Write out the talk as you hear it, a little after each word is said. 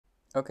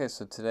Okay,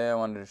 so today I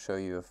wanted to show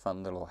you a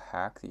fun little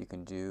hack that you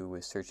can do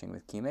with searching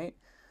with Keymate.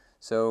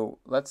 So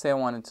let's say I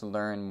wanted to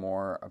learn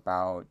more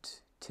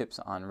about tips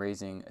on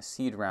raising a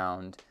seed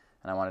round,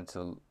 and I wanted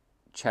to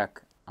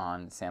check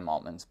on Sam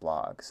Altman's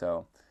blog.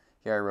 So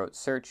here I wrote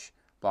search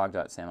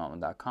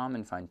blog.samaltman.com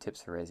and find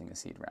tips for raising a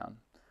seed round.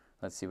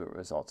 Let's see what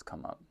results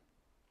come up.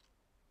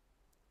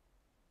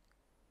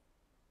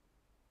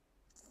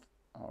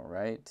 All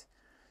right.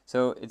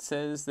 So it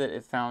says that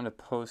it found a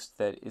post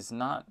that is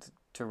not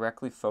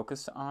directly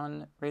focused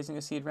on raising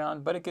a seed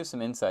round, but it gives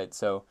some insight.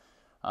 So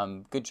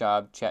good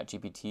job,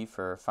 ChatGPT,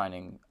 for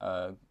finding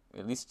at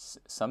least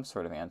some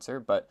sort of answer.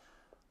 But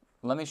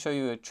let me show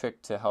you a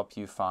trick to help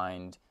you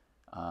find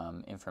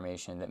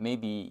information that may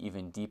be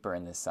even deeper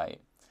in the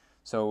site.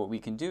 So what we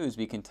can do is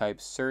we can type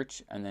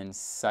search and then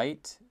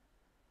site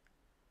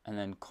and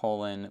then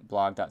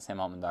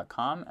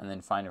 :blog.samaltman.com and then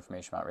find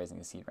information about raising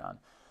a seed round.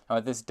 Now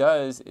what this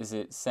does is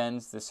it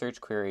sends the search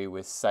query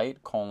with site,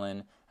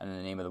 and then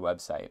the name of the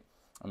website.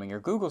 And when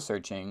you're Google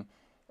searching,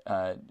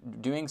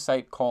 doing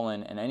site,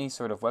 and any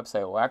sort of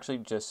website will actually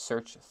just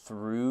search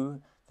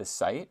through the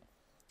site,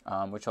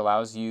 which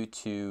allows you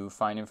to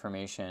find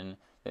information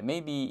that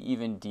may be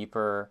even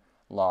deeper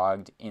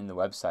logged in the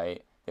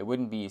website that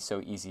wouldn't be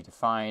so easy to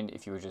find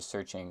if you were just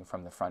searching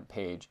from the front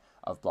page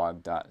of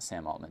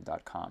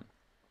blog.samaltman.com.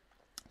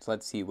 So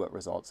let's see what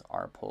results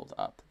are pulled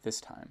up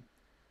this time.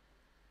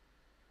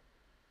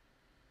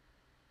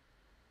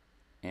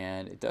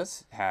 And it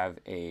does have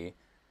a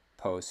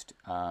post.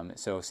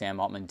 So Sam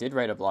Altman did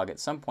write a blog at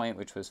some point,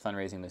 which was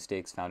Fundraising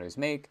Mistakes Founders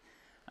Make.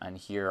 And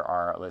here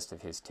are a list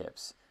of his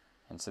tips.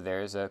 And so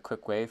there's a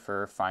quick way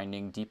for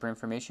finding deeper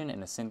information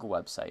in a single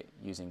website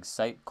using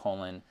site,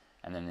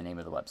 and then the name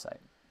of the website.